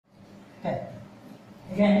Okay.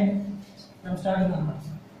 Again, from starting onwards.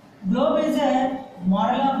 Globe is a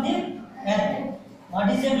model of the Earth. What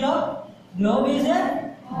is a globe? Globe is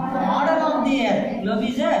a model of the Earth. Globe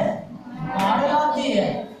is a model of the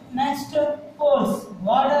Earth. Next, poles.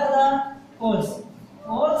 What are the poles?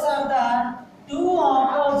 Poles are the two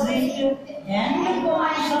opposite end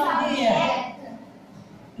points of the Earth.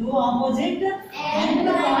 Two opposite end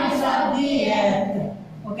points of the Earth.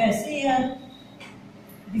 Okay, see here.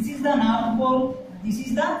 This is the North Pole. This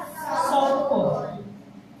is the South Pole.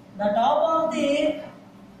 The top of the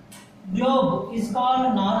globe is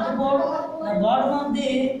called North Pole. The bottom of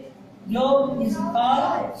the globe is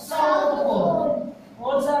called South Pole.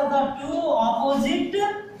 Poles are the two opposite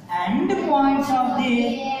end points of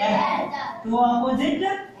the Earth. Two opposite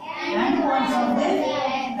end points of the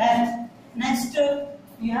Earth. Next,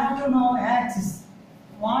 you have to know axis.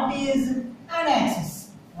 What is an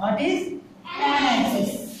axis? What is an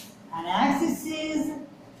axis? An axis is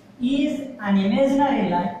an imaginary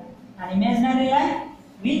line. An imaginary line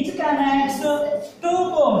which connects two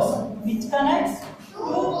poles. Which connects two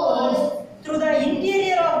poles through the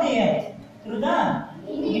interior of the Earth. Through the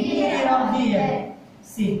interior of the Earth.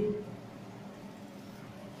 See.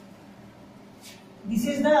 This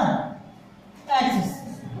is the axis.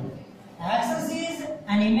 Axis is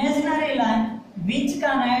an imaginary line which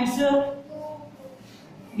connects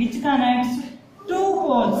two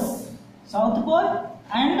poles, South Pole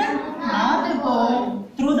and North Pole,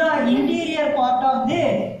 through the interior part of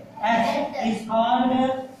the Earth is called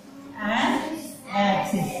an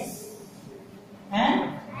axis.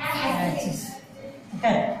 An axis.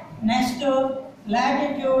 Okay. Next,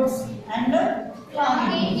 latitudes and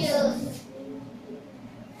longitudes.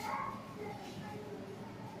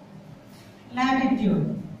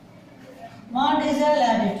 Latitude. What is a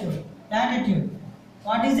latitude? Latitude.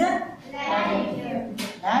 What is a latitude?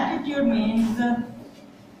 Latitude means an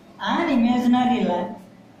imaginary line.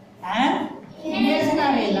 An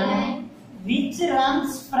imaginary line which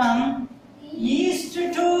runs from east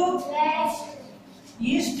to west or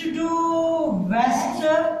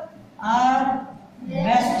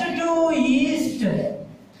west to east.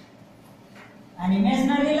 An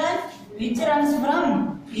imaginary line which runs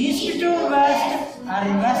from east to west or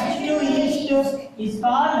west to east is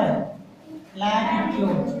called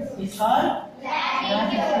latitude. Is called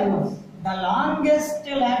latitude. The longest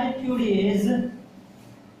latitude is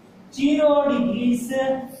 0 degrees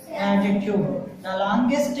latitude. The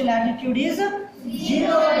longest latitude is 0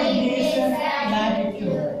 degrees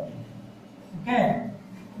latitude. Okay.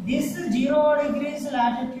 This 0 degrees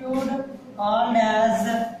latitude called as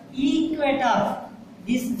equator.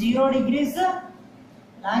 This 0 degrees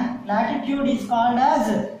latitude is called as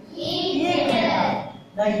equator.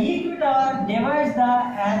 The equator divides the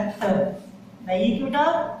earth. The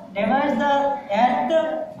equator divides the earth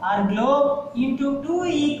or globe into two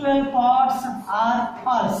equal parts or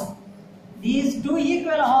halves. These two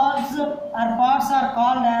equal halves or parts are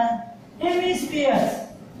called as hemispheres.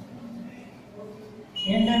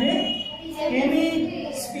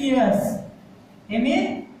 Hemispheres.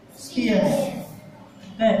 Hemispheres.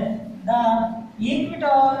 Okay. The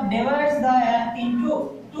equator divides the earth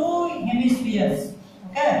into two hemispheres.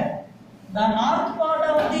 Okay. The north part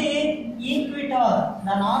of the equator,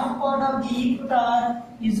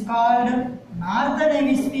 is called northern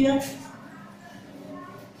hemisphere.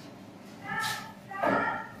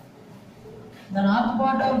 The north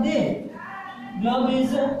part of the globe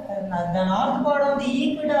is the north part of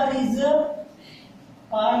the equator is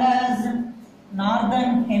called as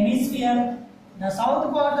northern hemisphere. The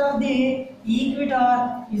south part of the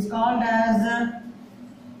equator is called as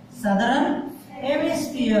southern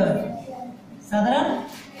hemisphere. Southern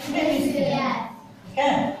hemisphere.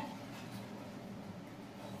 Okay.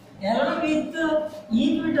 Along with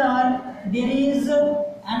equator, there is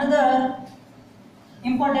another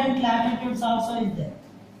important latitudes also is there.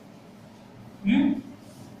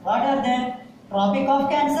 What are they? Tropic of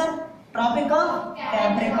Cancer, Tropic of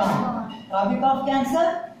Capricorn. Tropic of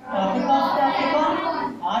Cancer, Tropic of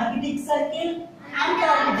Capricorn, Arctic Circle,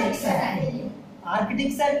 Antarctic Circle.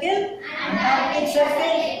 Arctic Circle, Antarctic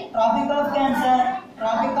Circle, Tropic of Cancer,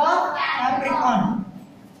 Tropic of Capricorn.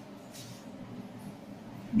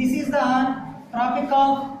 This is the Tropic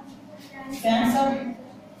of Cancer.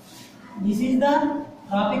 This is the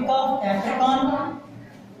Tropic of Capricorn.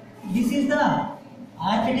 This is the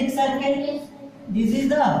Arctic Circle. This is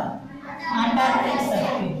the Antarctic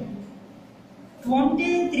Circle.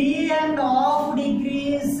 23.5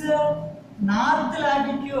 degrees north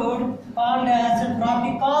latitude called as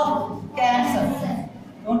Tropic of Cancer.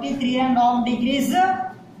 23.5 degrees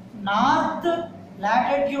north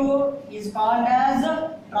latitude is called as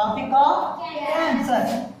Tropic of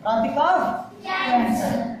Cancer. Tropic of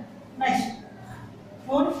Cancer. Next,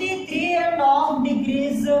 23.5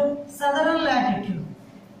 degrees southern latitude.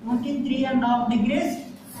 23.5 degrees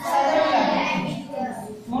southern latitude.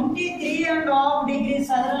 23.5 degrees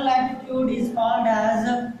southern latitude is called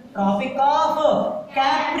as Tropic of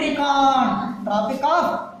Capricorn. Tropic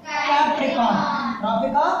of Capricorn.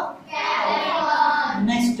 Tropic of Capricorn.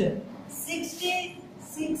 Next,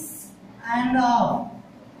 66.5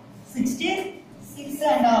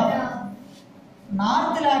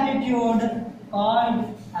 north latitude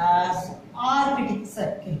called as Arctic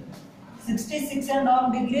Circle.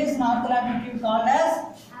 66.5 degrees north latitude called as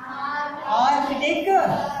Arctic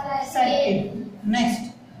Circle.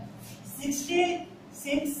 Next,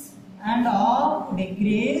 66.5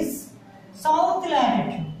 degrees south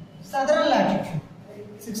latitude, southern latitude.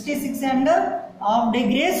 66.5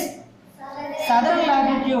 degrees southern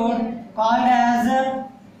latitude called as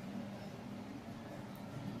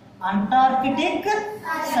Antarctic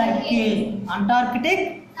Circle.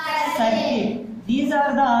 Antarctic Circle. These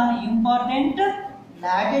are the important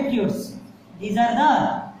latitudes. These are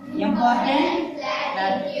the important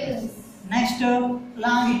latitudes. Next,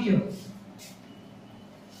 longitude.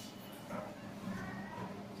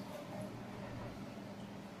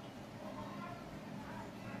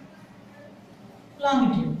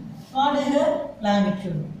 Longitude. What is a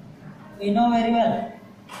longitude? We know very well.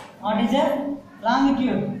 What is a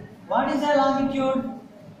longitude? What is a longitude?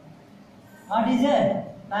 What is a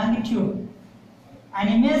longitude? An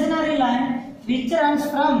imaginary line which runs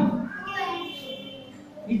from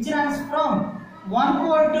one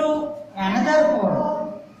pole to another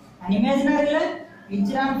pole. An imaginary line which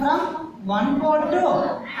runs from one pole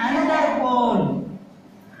to another pole.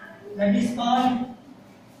 That is called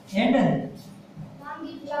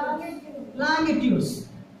longitudes.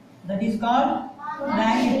 That is called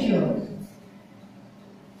longitude.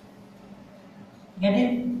 Get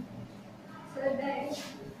it?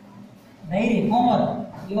 Diary, homework.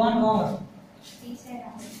 You want homework?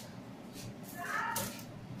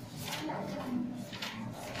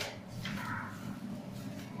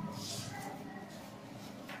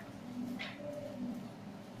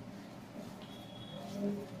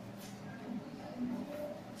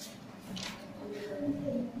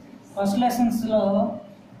 First lessons lo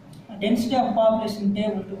density of population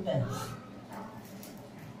table 2 times.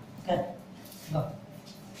 Okay, go.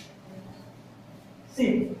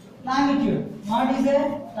 See, longitude. What is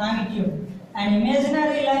a longitude? An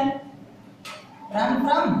imaginary line run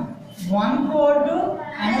from one pole to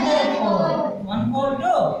another pole. One pole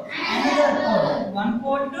to another pole. One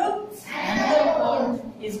pole to another pole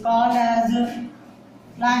is called as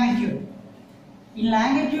longitude. In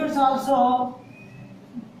longitudes also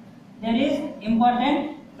there is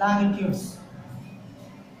important longitudes.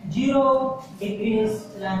 0 degrees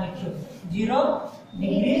longitude. 0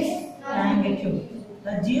 degrees longitude.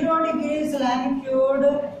 The 0 degrees longitude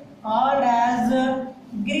called as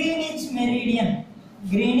Greenwich meridian.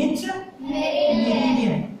 Greenwich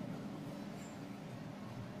meridian.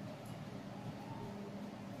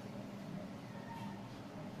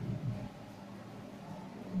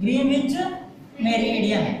 Greenwich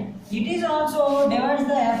meridian. It is also divides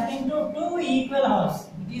the earth into 2 equal halves.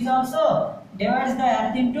 It is also divides the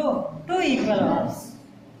earth into 2 equal halves.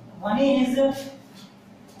 One is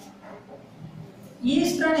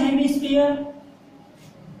eastern hemisphere.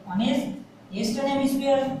 One is eastern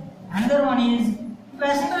hemisphere. Another one is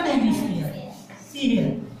western hemisphere. See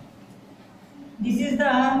here. This is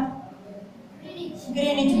the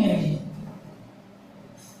Greenwich meridian.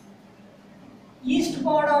 East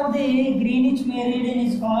part of the Greenwich meridian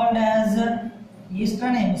is called as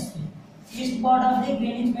eastern hemisphere. East part of the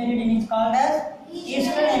Greenwich meridian is called as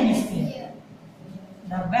eastern hemisphere.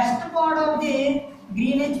 The west part of the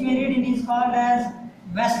Greenwich meridian is called as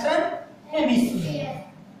western hemisphere.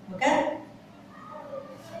 Okay?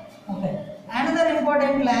 Okay. Another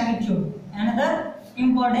important longitude. Another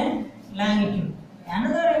important longitude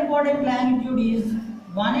is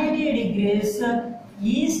 180 degrees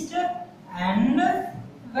east and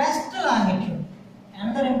west longitude.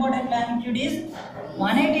 Another important longitude is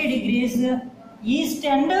 180 degrees east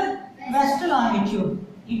and west longitude.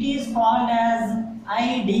 It is called as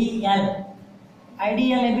IDL.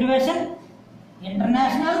 IDL abbreviation,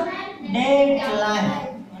 International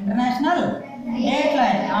Dateline. International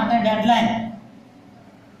Dateline, not a deadline.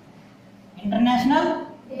 International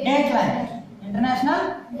Dateline. International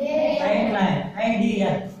Dateline.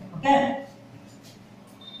 IDL. Okay.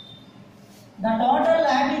 The total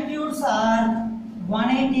latitudes are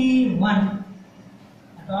 181.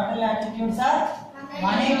 The total latitudes are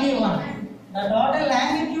 181. The total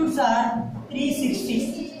longitudes are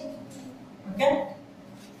 360. Okay.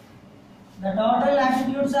 The total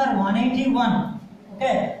latitudes are 181.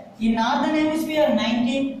 Okay. In northern hemisphere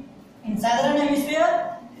 90. In southern hemisphere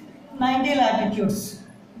 90 latitudes.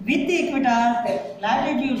 With the equator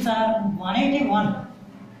latitudes are 181.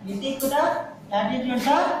 With the equator latitudes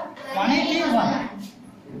are 181.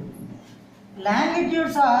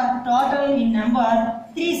 Longitudes are total in number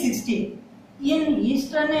 360. In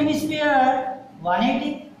eastern hemisphere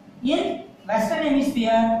 180. In western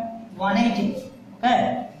hemisphere 180. Okay.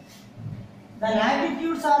 The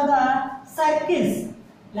latitudes are the circles.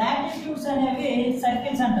 Latitudes అనేవి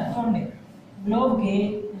circles అంటారు. చూడండి globe కి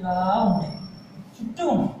ఇలా ఉంటాయి, చుట్టూ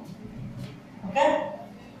ఉంటాయి. Okay.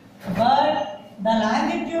 But the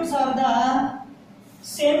longitudes are the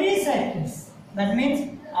semicircles. That means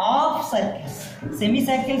half circles.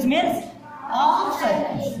 Semicircles means half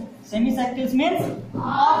circles. Semicircles means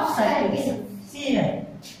half circles. See here.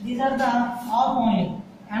 These are the half only.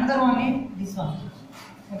 Another one is this one.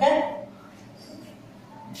 Okay.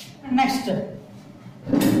 Next.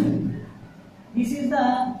 This is the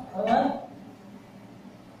our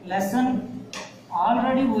lesson.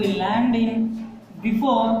 Already we learned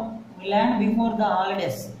before the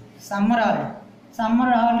holidays. Summer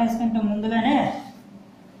holidays కంటే ముందుగానే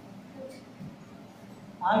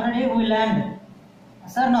already we learned.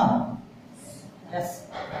 Sir, no? Yes.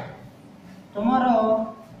 Tomorrow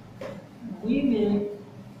we will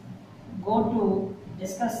go to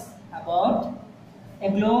discuss about a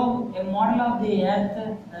globe, a model of the earth,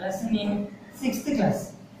 the lesson in 6th class.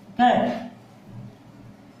 Okay.